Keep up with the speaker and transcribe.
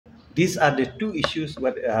These are the two issues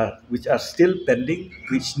which are still pending,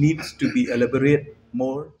 which needs to be elaborated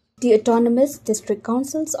more. The autonomous district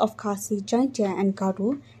councils of Khasi, Jaintia and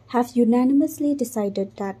Garo have unanimously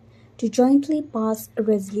decided that to jointly pass a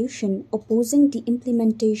resolution opposing the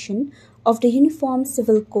implementation of the Uniform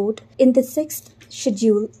Civil Code in the 6th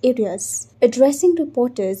Schedule areas. Addressing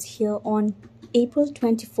reporters here on April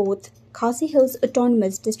 24th, Khasi Hills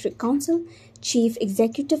Autonomous District Council Chief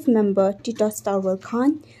Executive Member Tito Starwell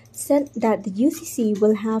Khan said that the UCC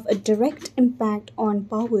will have a direct impact on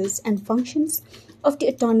powers and functions of the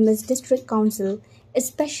Autonomous District Council,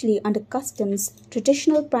 especially under customs,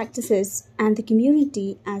 traditional practices, and the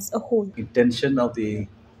community as a whole. Intention of the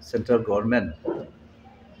central government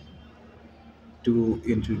to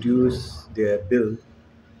introduce their bill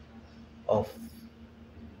of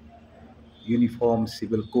uniform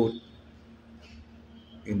civil code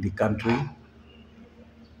in the country.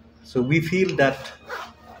 So we feel that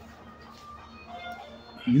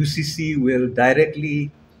UCC will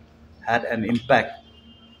directly had an impact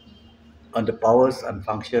on the powers and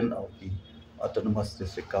function of the Autonomous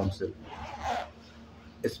District Council,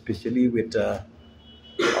 especially with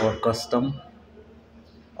our custom,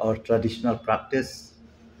 our traditional practice,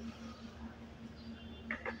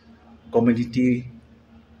 community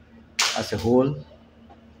as a whole.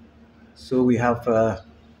 So we have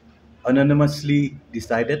unanimously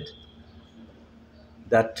decided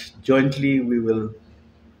that jointly we will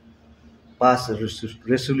pass a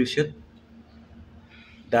resolution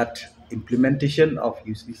that implementation of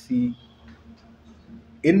UCC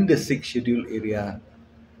in the sixth schedule area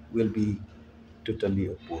will be totally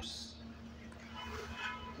opposed.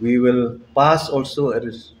 We will pass also a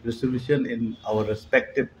resolution in our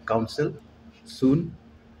respective council soon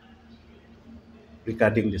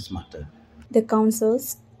regarding this matter. The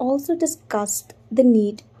councils also discussed the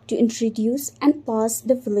need to introduce and pass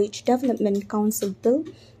the Village Development Council Bill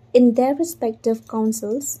in their respective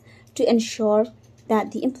councils to ensure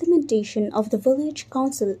that the implementation of the Village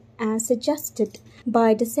Council as suggested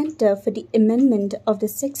by the Centre for the Amendment of the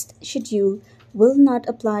 6th Schedule will not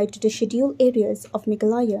apply to the schedule areas of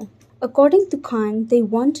Meghalaya. According to Khan, they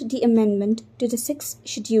want the amendment to the 6th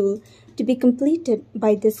Schedule to be completed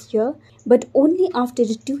by this year, but only after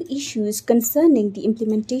the two issues concerning the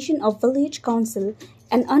implementation of village council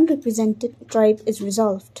and unrepresented tribe is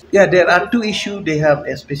resolved. Yeah, there are two issues they have,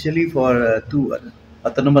 especially for two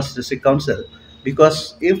autonomous district council.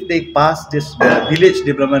 Because if they pass this village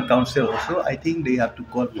development council also, I think they have to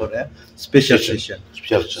call for a special session.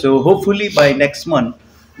 So hopefully by next month,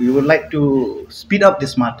 we would like to speed up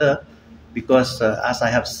this matter because as I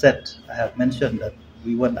have said, I have mentioned that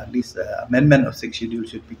we want at least amendment of sixth schedule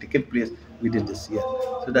should be taken place within this year,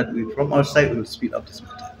 so that we from our side will speed up this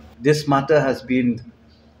matter. This matter has been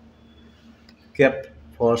kept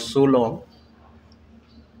for so long,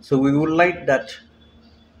 so we would like that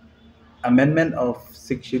amendment of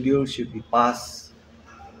sixth schedule should be passed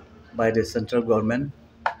by the central government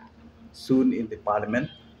soon in the parliament.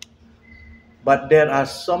 But there are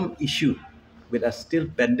some issues which are still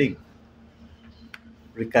pending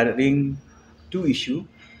regarding two issues.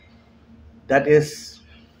 That is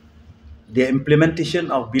the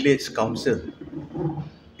implementation of village council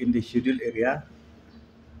in the scheduled area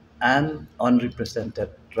and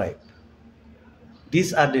unrepresented tribe.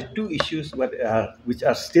 These are the two issues which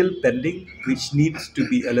are still pending, which needs to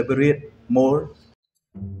be elaborated more.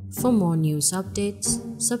 For more news updates,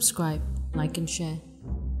 subscribe, like and share.